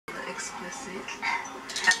explicit.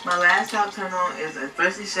 My last top turn on is a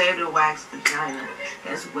freshly shaved and waxed vagina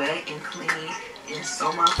that's wet and clean and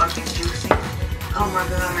so motherfucking juicy. Oh my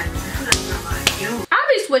god. I'll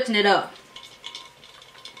be switching it up.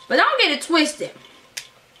 But don't get it twisted.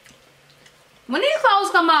 When these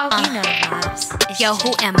clothes come off, you know the vibes. Yo,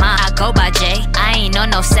 who am I? I go by J. I ain't on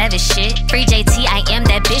no savage shit. Free JT, I am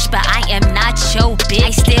that bitch, but I am not your bitch. I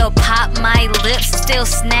still pop my lips, still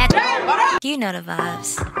snap. You know the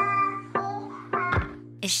vibes.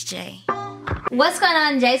 It's J. What's going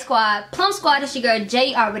on, J Squad? Plum Squad, it's your girl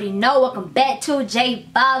J. You already know. Welcome back to J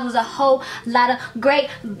Vibes. Was a whole lot of great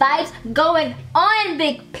vibes going on,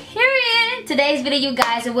 big period. Today's video, you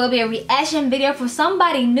guys, it will be a reaction video for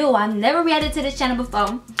somebody new. I've never reacted to this channel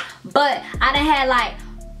before, but I done had like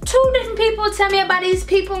 2 different people tell me about these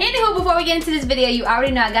people. Anywho, before we get into this video, you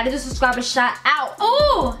already know I gotta do subscriber shout out.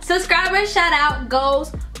 Ooh, subscriber shout out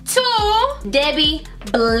goes to Debbie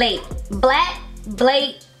Blake.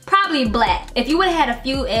 Probably Black. If you would have had a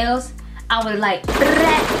few L's, I would have like,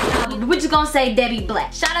 we're just gonna say Debbie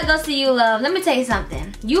Black. Shout out goes to you, love. Let me tell you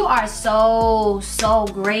something. You are so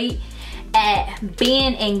great at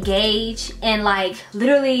being engaged and like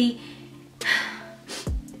literally,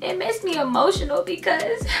 it makes me emotional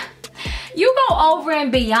because you go over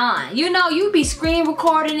and beyond. You know, you be screen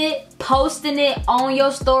recording it, posting it on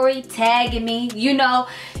your story, tagging me. You know,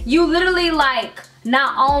 you literally like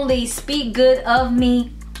not only speak good of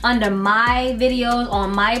me under my videos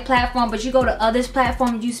on my platform, but you go to others'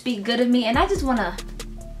 platforms, you speak good of me, and I just wanna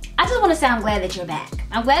say I'm glad that you're back.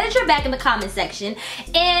 I'm glad that you're back in the comment section,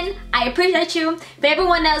 and I appreciate you. For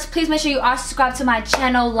everyone else, please make sure you are subscribed to my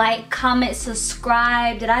channel, like, comment,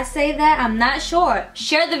 subscribe. Did I say that? I'm not sure.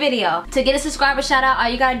 Share the video. To get a subscriber shout out, all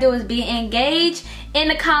you gotta do is be engaged in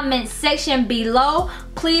the comment section below.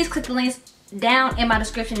 Please click the links down in my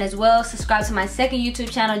description as well. Subscribe to my second YouTube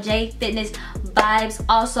channel, J Fitness Vibes.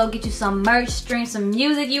 Also get you some merch, stream some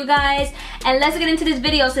music, you guys. And let's get into this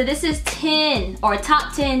video. So this is 10 or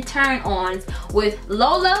top 10 turn-ons with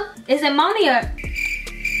Lola. Is it Moni or?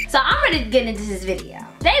 So I'm ready to get into this video.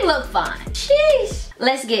 They look fun. Sheesh.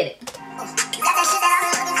 Let's get it.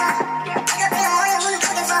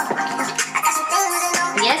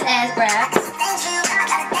 Yes, ass grab.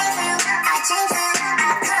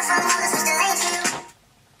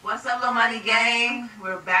 What's up, Little Money Gang?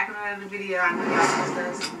 We're back with another video. I know y'all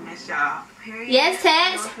missed us. We missed y'all. Yes,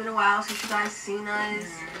 Tex. It's been a while since you guys seen us.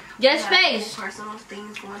 Just face. Personal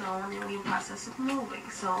things going on, and we in the process of moving.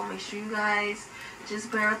 So make sure you guys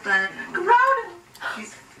just bear with the Corona.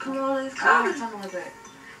 Corona is coming. Talking about that.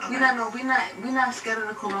 Okay. We not scared of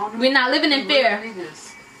the Corona. We're not living in fear.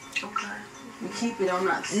 Okay. We keep it on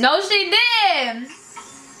us. No, she did.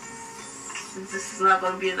 Since this is not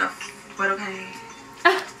gonna be enough, but okay.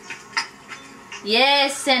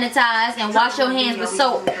 Yes, sanitize and wash your hands with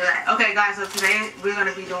soap. Okay, guys, so today we're going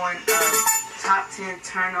to be doing top 10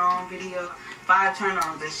 turn-on video. 5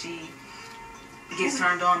 turn-ons that she gets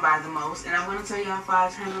turned on by the most. And I'm going to tell y'all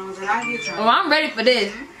 5 turn-ons that I get turned on. Oh, I'm ready for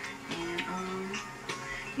this. And,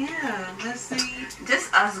 yeah, let's see.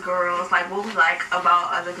 Just us girls, like what we like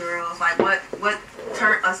about other girls. Like what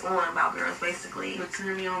turned us on about girls, basically. What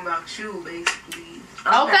turned me on about you, basically.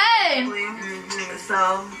 Okay.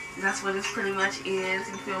 So that's what this pretty much is.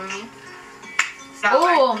 You feel me?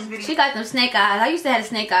 Oh, she got them snake eyes. I used to have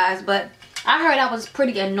snake eyes, but I heard that was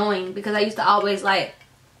pretty annoying because I used to always like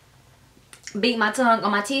beat my tongue on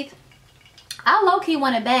my teeth. I low-key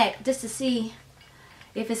want it back just to see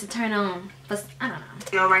if it's a turn on. But I don't know.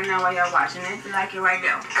 Yo, right now while y'all watching it, you like it right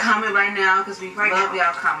now. Comment right now because we love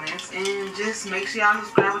y'all comments, and just make sure y'all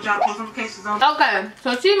subscribe with y'all post notifications on. Okay,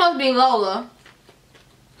 so she must be Lola.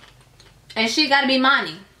 And she gotta be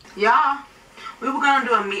Moni. Y'all, we were gonna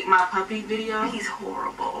do a meet my puppy video. He's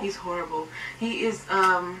horrible. He's horrible. He is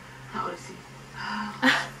how old is he?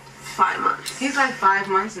 5 months. He's like 5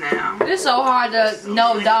 months now. It's so hard to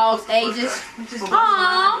know dogs' ages.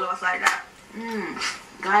 Aww. Like that.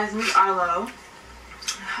 Guys, meet Arlo.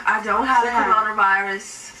 I don't have the coronavirus.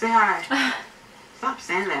 Say hi. Stop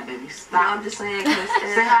saying that, baby. Stop. No, I'm just saying.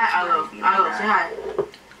 Say hi, Arlo. Arlo, say hi.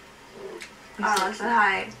 Arlo, say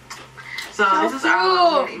hi. So this is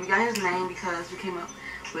Arlo. We got his name because we came up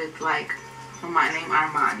with like, from my name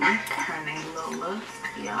Armani, her name Lola.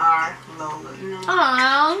 Yeah. Lola, you know.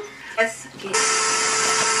 Aww. Let's get.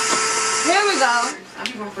 Here we go. I'll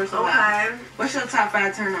be going first. Okay. What's your top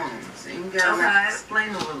 5 turn-ons? So you gotta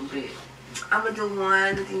explain a little bit. I'm gonna do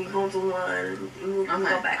one, and then you go do one, and we'll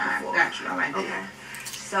go back and forth. Got you. I like that. Okay.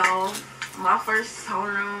 So my first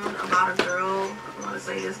turn-on about a girl. I'm gonna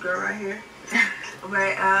say this girl right here.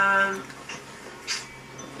 Okay.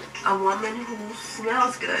 a woman who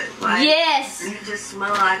smells good. Like, yes. You just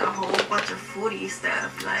smell like a whole bunch of fruity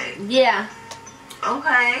stuff. Like, yeah.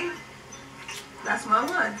 Okay. That's my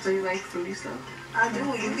one. So you like fruity stuff? I do.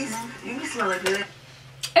 You be smelling good.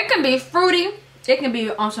 It can be fruity. It can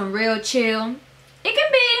be on some real chill. It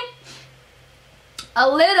can be a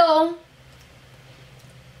little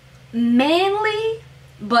manly,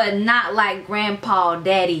 but not like grandpa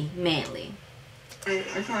daddy manly.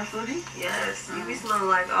 It's not fruity? Yes. You be smelling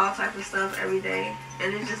like all type of stuff every day.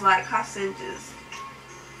 And it's just like carcinogens.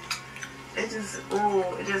 It just, ooh,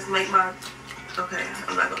 it just make my, okay,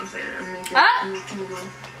 I'm not gonna say that.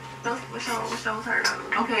 Which one was her?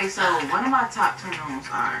 Okay, so one of my top turn-ons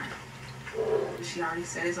are, she already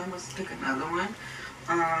said it, so I'm gonna pick another one.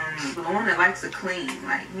 The one that likes to clean,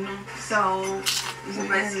 like, you know. So you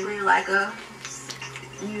basically like a,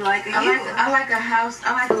 I like a house.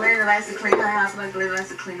 I like a lady that likes to clean her house. I like a lady that likes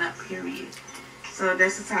to clean up. Period. So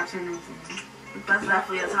that's the top turn-on for me. That's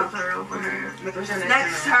definitely a top turn-on for her. What's your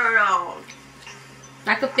Next turn-on.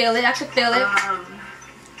 I could feel it. I could feel it.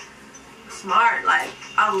 Smart. Like,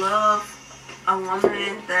 I love a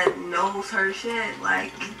woman that knows her shit.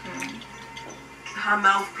 Like, her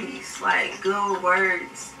mouthpiece. Like, good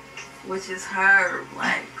words. Which is her.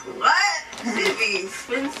 Like, what? She be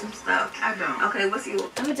spinning some stuff. I don't. Okay, what's you?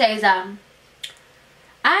 Let me tell you something.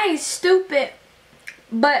 I ain't stupid,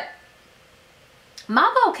 but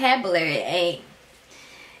my vocabulary ain't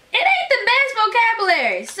the best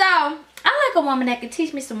vocabulary. So I like a woman that can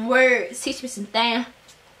teach me some words, teach me some things.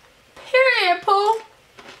 Period, Pooh.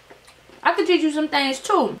 I can teach you some things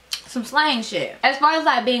too. Some slang shit. As far as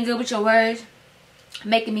like being good with your words,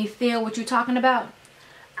 making me feel what you're talking about,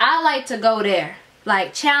 I like to go there.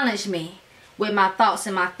 Like, challenge me with my thoughts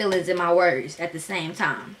and my feelings and my words at the same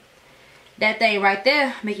time. That thing right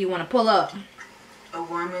there make you want to pull up. A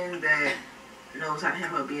woman that knows how to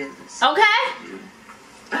handle business. Okay.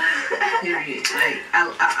 Period. Like,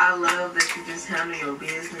 I love that you just handle your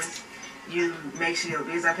business. You make sure your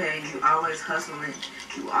bills are paid. You always hustling.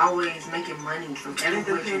 You always making money from every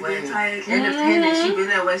which way. Independent. She been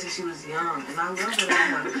that way since she was young, and I love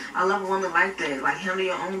that. I love a woman like that. Like, handle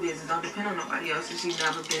your own business. Don't depend on nobody else. And she's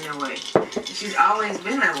never been that way. She's always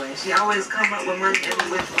been that way. She always come up with money every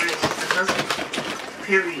which way. She's a hustler.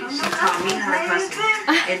 Period. She taught me how to hustle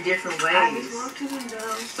in different ways.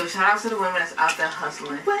 So shout out to the women that's out there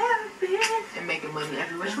hustling and making money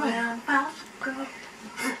every which way.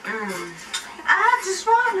 I just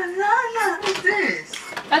wanna love you. What's this?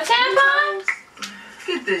 A tampon?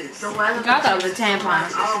 Get this. The weather I thought it was a tampon.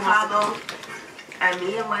 Chicago and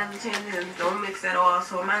me and weather changing don't mix at all,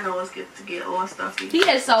 so my nose get to get all stuffy. He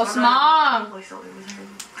is so small. But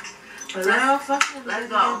Let's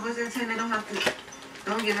go. What's their intent? They don't have to.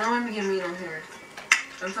 Don't let me get mean on here.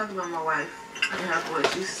 I'm talking about my wife and her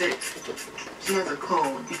voice. She's sick. She has a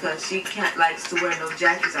cold because she can't likes to wear no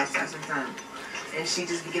jackets outside sometimes. And she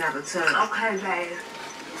just be getting out the tub. Okay, babe.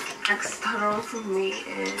 Next turn on for me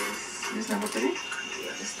is... This number 3? Yeah,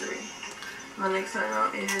 it's 3. My next turn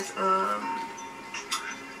on is,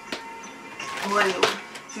 loyal.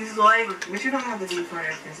 She's loyal. But you don't have to be for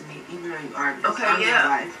everything to me, even though you are. Okay, I'm yeah. your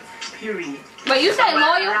wife. Period. But you say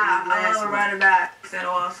loyal? I love ride or die at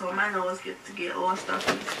all, so my nose get to get all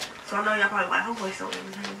stuffy. So I know y'all probably like, her voice so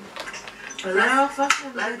everything. But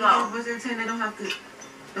let's go. What's their intent? They don't have to...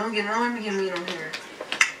 Don't let me get mean on here.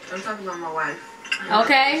 I'm talking about my wife.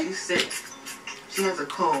 Okay. She's sick. She has a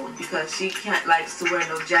cold because she can't likes to wear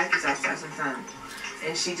no jackets outside sometimes.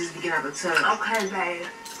 And she just be getting out the tub. Okay, babe.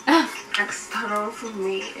 Next turn on for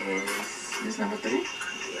me is... This number 3? Yeah,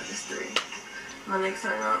 it's 3. My next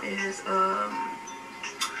turn on is,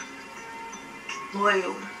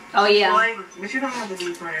 loyal. Oh, yeah. Loyal. But you don't have to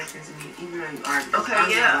be for everything to me, even though you are. Okay, I'm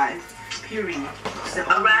yeah. your wife. Period. I'd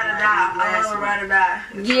rather die. I love ride or die.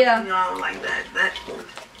 Yeah. Turns me on like that.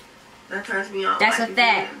 That turns me on. That's like a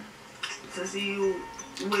fact. To see you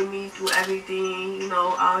with me through everything, you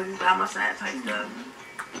know, always by my side type stuff.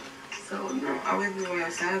 So, you know, always be on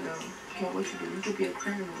your side though. Can't what you do. You could be a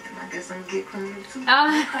criminal, and I guess I'm gonna be a criminal too.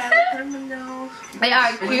 Criminals. They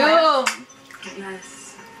are cute.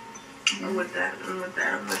 Yes. I'm with that.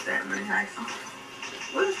 Really nice.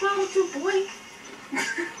 What is wrong with you, boy?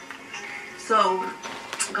 So,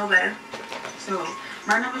 go back. So,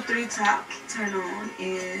 my number 3 top turn on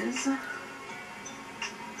is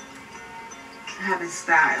having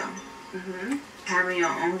style. Having your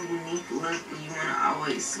own unique look and you want to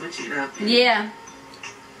always switch it up. Yeah.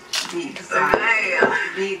 Be exotic.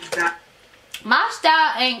 Be exotic. My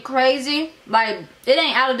style ain't crazy. Like, it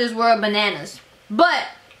ain't out of this world bananas. But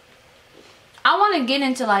I want to get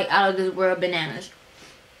into like out of this world bananas.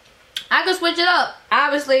 I can switch it up.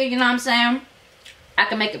 Obviously, you know what I'm saying? I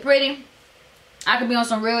can make it pretty. I could be on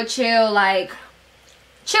some real chill, like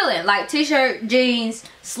chilling, like t-shirt, jeans,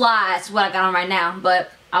 slides, what I got on right now.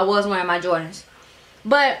 But I was wearing my Jordans.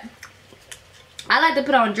 But I like to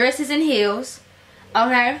put on dresses and heels.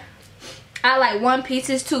 Okay? I like 1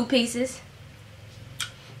 pieces, 2 pieces.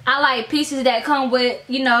 I like pieces that come with,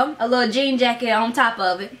 you know, a little jean jacket on top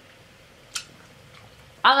of it.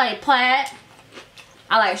 I like plaid.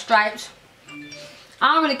 I like stripes.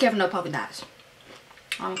 I don't really care for no polka dots.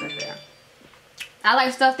 I don't care for that. I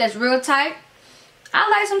like stuff that's real tight. I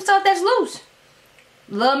like some stuff that's loose.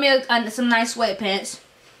 Love me some nice sweatpants.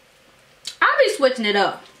 I'll be switching it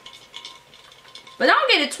up. But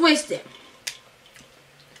don't get it twisted.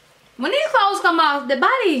 When these clothes come off, the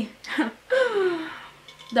body,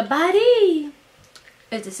 the body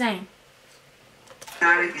is the same.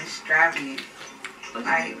 Exotic, extravagant,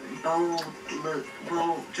 like bold look,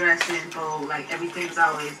 bold dressing, bold, like everything's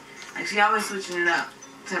always, like she always switching it up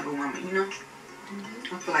type of woman, you know?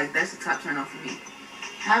 I feel like that's the top turn off for me.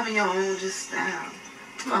 Having your own just style.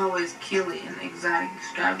 You always kill it in the exotic,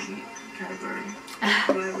 extravagant category.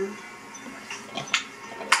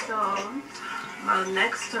 So, my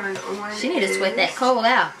next turn on. She need to sweat that cold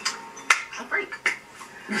out. A freak.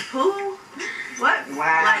 Who? What? Wow.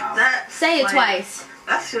 Like that. Say it like, twice.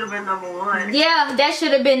 That should have been #1. Yeah, that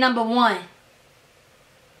should have been #1.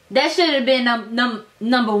 That should have been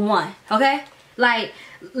number 1. Okay? Like,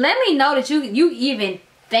 let me know that you even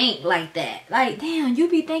think like that. Like, damn, you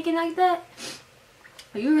be thinking like that?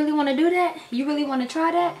 You really want to do that? You really want to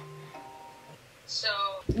try that? So.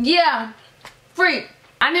 Yeah. Freak.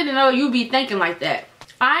 I need to know you be thinking like that.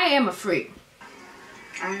 I am a freak.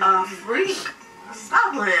 A freak?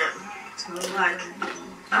 Stop playing. Like,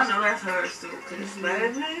 I know that's hers too. Cause it's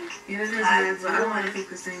better than me. Yeah, it is hers, but I don't want to pick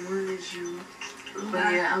the same one as you.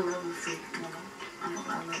 But yeah, I love a freak. I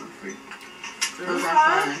love a freak. Those are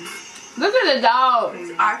fun. Look at the dog.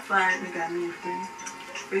 Freaks are fun. They got me a freak.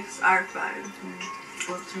 Freaks are fun.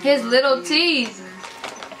 His little teeth.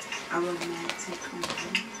 I love romantic.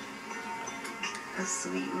 A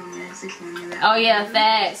sweet romantic one. Oh yeah,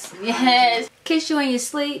 facts. Yes. Kiss you in your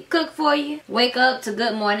sleep, cook for you, wake up to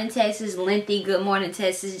Good Morning Texas, lengthy Good Morning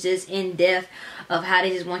Texas, just in depth of how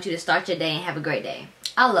they just want you to start your day and have a great day.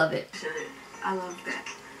 I love it. I love that.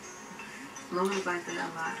 Lola's like that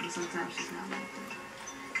a lot, and sometimes she's not like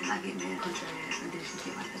that. And I get mad, punch her ass, and then she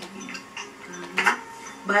get like that again.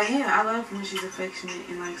 But yeah, I love when she's affectionate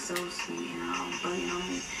and like so sweet and all, but you know what I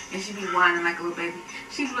mean? And she be whining like a little baby.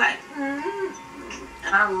 She be like,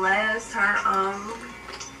 And our last turn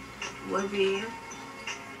would be,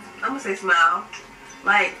 I'm gonna say smile.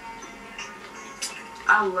 Like,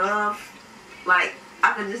 I love, like,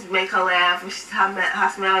 I could just make her laugh. Her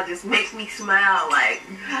smile just makes me smile. Like,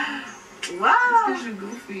 wow. It's because you're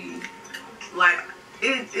goofy. Like,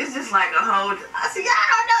 it's just like a whole, I see, y'all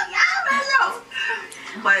don't know.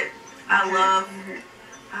 But I love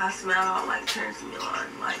her smile, like, turns me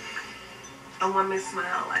on. Like, a woman's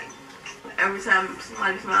smile, like, every time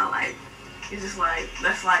somebody smile, like, it's just like,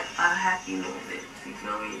 that's like a happy moment. You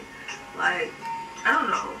feel me? Like, I don't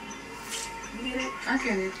know. You get it? I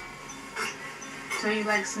get it. So you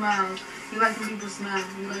like smiles. You like when people smile.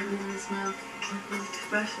 You like when women smile.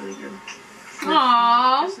 Especially you.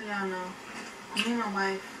 Aww. Just so y'all know. Me and my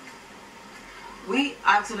wife, we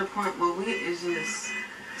are to the point where we is just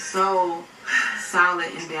so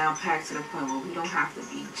solid and down packed to the point where we don't have to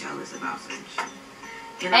be jealous about certain shit.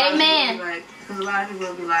 And amen. Like, because a lot of people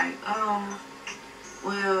will be like, oh,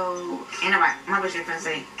 well, ain't nobody, my best friend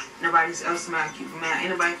say, nobody else smile cute for man.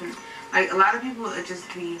 Ain't nobody can, like, a lot of people would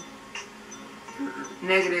just be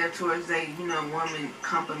negative towards they, you know, woman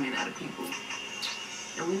compliment other people.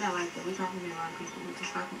 And we not like that. We compliment a lot of people.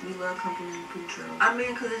 We love complimenting people. I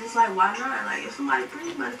mean, because it's just like, why not? Like, if somebody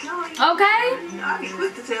pretty, better tell me. Okay. You know, I be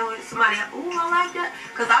quick to tell somebody, ooh, I like that.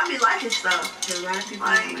 Because I be liking stuff. A lot of people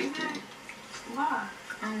Like, don't like that. Why?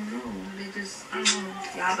 I don't know. They just, I don't know.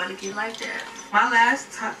 Y'all better get like that. My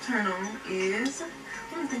last top turn on is,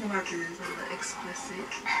 what do you think about this? A little explicit.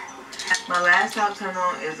 My last top turn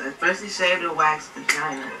on is a freshly shaved or waxed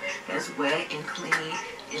vagina that's wet and clean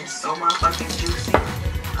and so motherfucking juicy.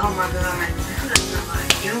 Oh my god. That's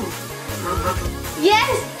like you. Motherfucker.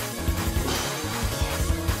 Yes.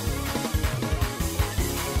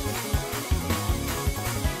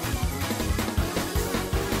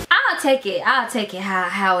 I'll take it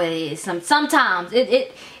how it is. Sometimes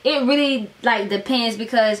it really like depends,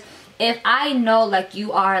 because if I know like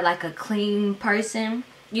you are like a clean person,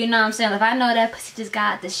 you know what I'm saying? If I know that pussy just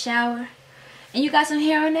got out the shower and you got some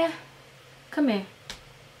hair on there, come here.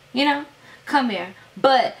 You know? Come here.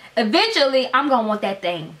 But eventually, I'm gonna want that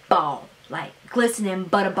thing ball, like glistening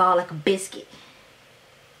butterball like a biscuit.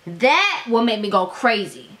 That will make me go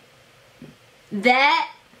crazy.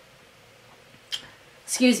 That,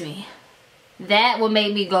 excuse me, that will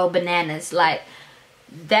make me go bananas. Like,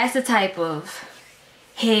 that's the type of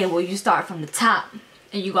head where you start from the top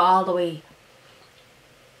and you go all the way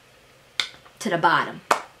to the bottom.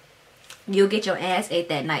 You'll get your ass ate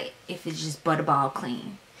that night if it's just butterball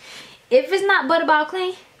clean. If it's not butterball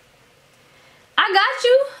clean, I got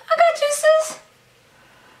you, sis.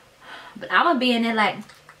 But I'm gonna be in there like,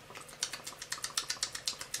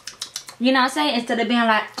 you know what I'm saying? Instead of being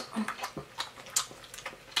like,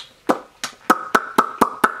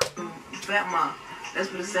 Fat mom. That's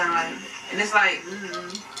what it sounds like. And it's like,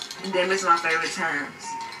 they miss my favorite times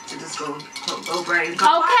to just go brave.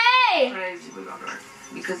 okay. Crazy.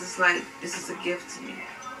 Because it's like, this is a gift to me.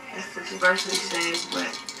 It's such a freshly shaved, but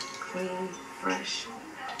clean, fresh,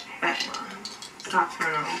 fat mom. Top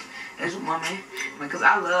turn on as a woman. Because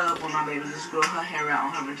I love when my baby just grow her hair out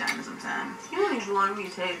on her vagina sometimes. You don't even want me to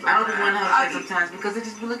shave. I don't even want her to shave sometimes because it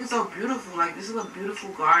just be looking so beautiful. Like, this is a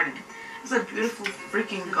beautiful garden. It's a beautiful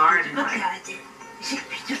freaking garden. Like,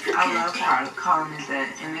 I love calling it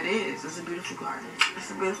that, and it is. It's a beautiful garden.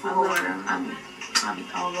 It's a beautiful garden. I be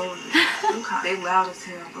all over it. They loud as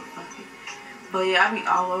hell, but fuck it. But yeah, I be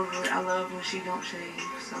all over it. I love when she don't shave,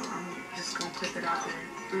 so I'm just gonna put it out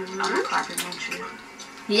there. I'm a carpet muncher.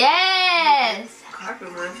 Yes. Carpet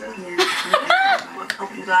muncher. Yeah.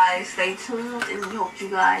 Hope you guys stay tuned, and we hope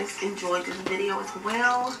you guys enjoyed this video as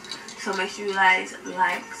well. So make sure you guys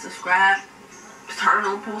like, subscribe, turn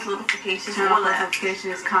on post notifications, turn on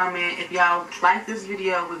notifications, comment. If y'all like this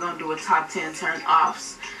video, we're gonna do a top 10 turn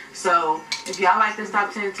offs. So if y'all like this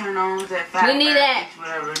top 10 turn ons, that fat, we need that.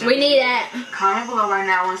 Whatever, we need that. Comment below right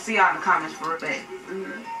now. I want to see y'all in the comments for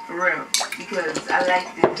real. For real, because I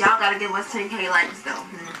like this. Y'all gotta give us 10K likes though.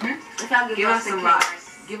 If y'all give us some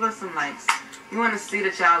likes, give us some likes. We want to see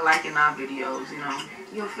that y'all liking our videos, you know.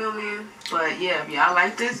 You feel me? But yeah, if y'all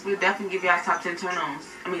like this, we'll definitely give y'all top 10 turn-ons.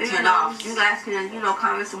 I mean, turn-offs. You guys can,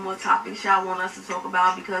 comment some more topics y'all want us to talk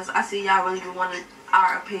about, because I see y'all really do want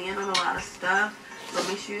our opinion on a lot of stuff. So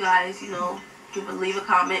make sure you guys, leave a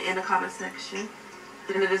comment in the comment section. At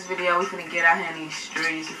the end of this video, we're finna get out here in these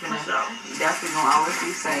streets. We're definitely gonna always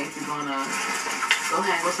be safe. We're gonna go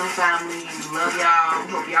hang with some family. Love y'all.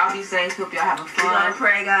 Hope y'all be safe. Hope y'all having fun. We're gonna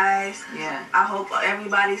pray, guys. Yeah. I hope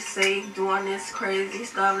everybody's safe doing this crazy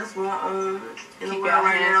stuff that's going on in the world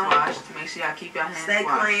right Keep now. y'all hands washed. Make sure y'all keep y'all hands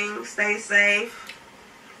washed. Stay clean. Stay safe.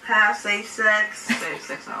 Have safe sex. Safe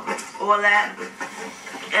sex always. All that.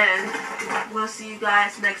 And we'll see you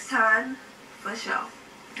guys next time. For sure.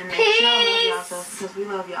 And make sure y'all love yourself, because we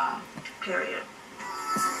love y'all. Period.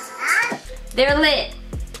 They're lit.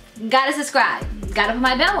 Gotta subscribe. Gotta put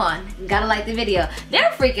my bell on. Gotta like the video. They're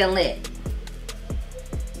freaking lit.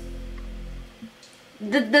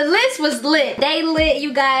 The list was lit. They lit,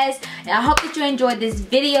 you guys. And I hope that you enjoyed this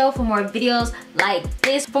video. For more videos like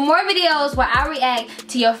this, for more videos where I react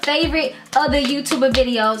to your favorite other YouTuber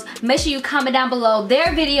videos, make sure you comment down below their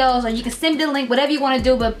videos, or you can send me the link, whatever you want to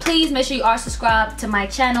do. But please make sure you are subscribed to my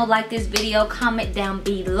channel, like this video, comment down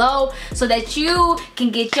below, so that you can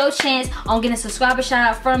get your chance on getting a subscriber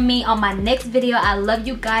shout out from me on my next video. I love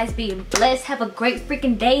you guys. Be blessed. Have a great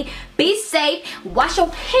freaking day. Be safe. Wash your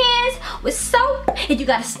hands with soap. If you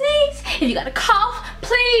gotta sneeze, if you gotta cough,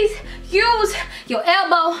 please use your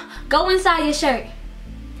elbow. Go inside your shirt.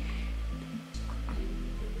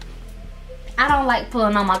 I don't like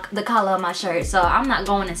pulling on the collar of my shirt, so I'm not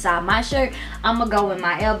going inside my shirt. I'm gonna go with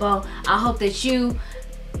my elbow. I hope that you,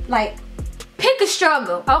 pick a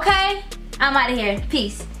struggle, okay? I'm out of here.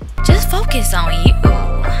 Peace. Just focus on you,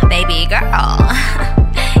 baby girl.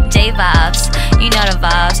 J-Vibes, you know the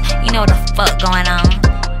vibes, you know what the fuck going on.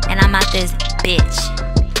 And I'm out this bitch.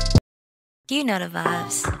 You know the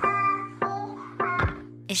vibes.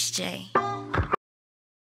 It's Jay.